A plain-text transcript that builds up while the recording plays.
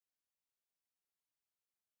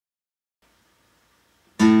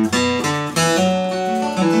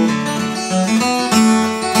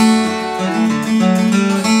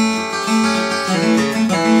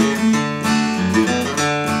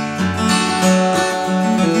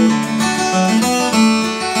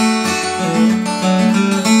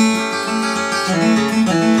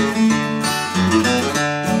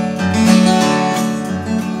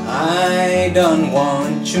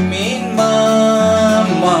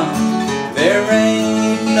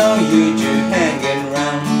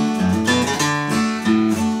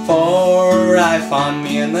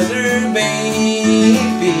another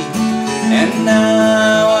baby, and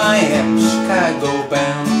now I am Chicago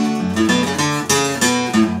bound.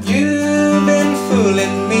 You've been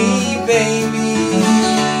fooling me, baby.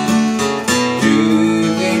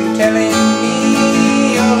 You've been telling me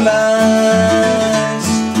your lies,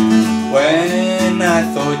 when I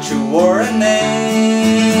thought you were an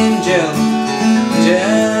angel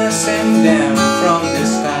just sent down from the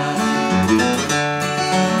sky.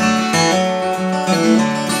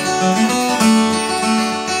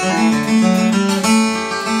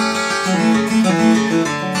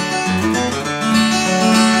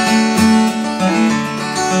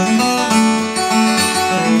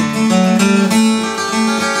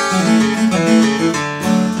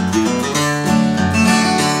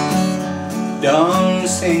 Don't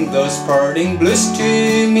sing those parting blues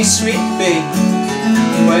to me, sweet babe.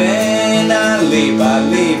 When I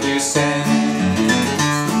leave you sad.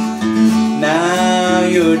 Now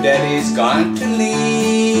your daddy's gone to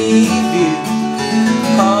leave you,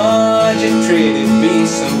 'cause you treated me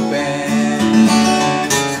so bad.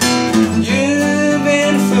 You've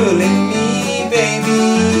been fooling me, baby.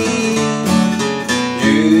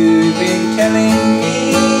 You've been telling me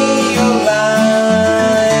your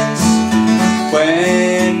lies,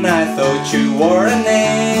 when I thought you were an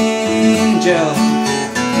angel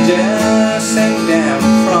just sent down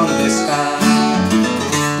from the sky.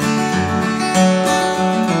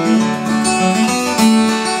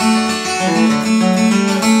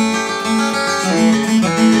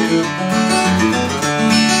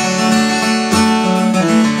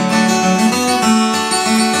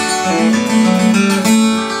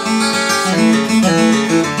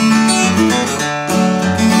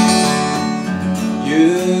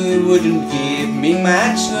 You wouldn't give me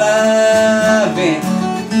much loving,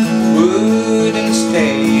 wouldn't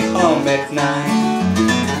stay home at night.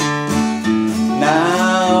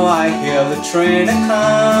 Now I hear the train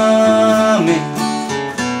a-coming,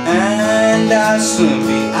 and I'll soon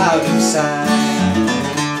be out of sight.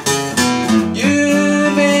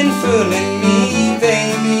 You've been fooling me,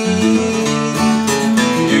 baby.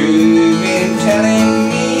 You've been telling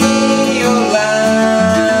me your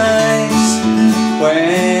lies,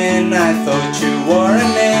 when I thought you were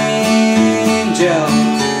an angel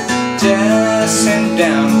just sent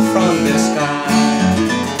down from the sky.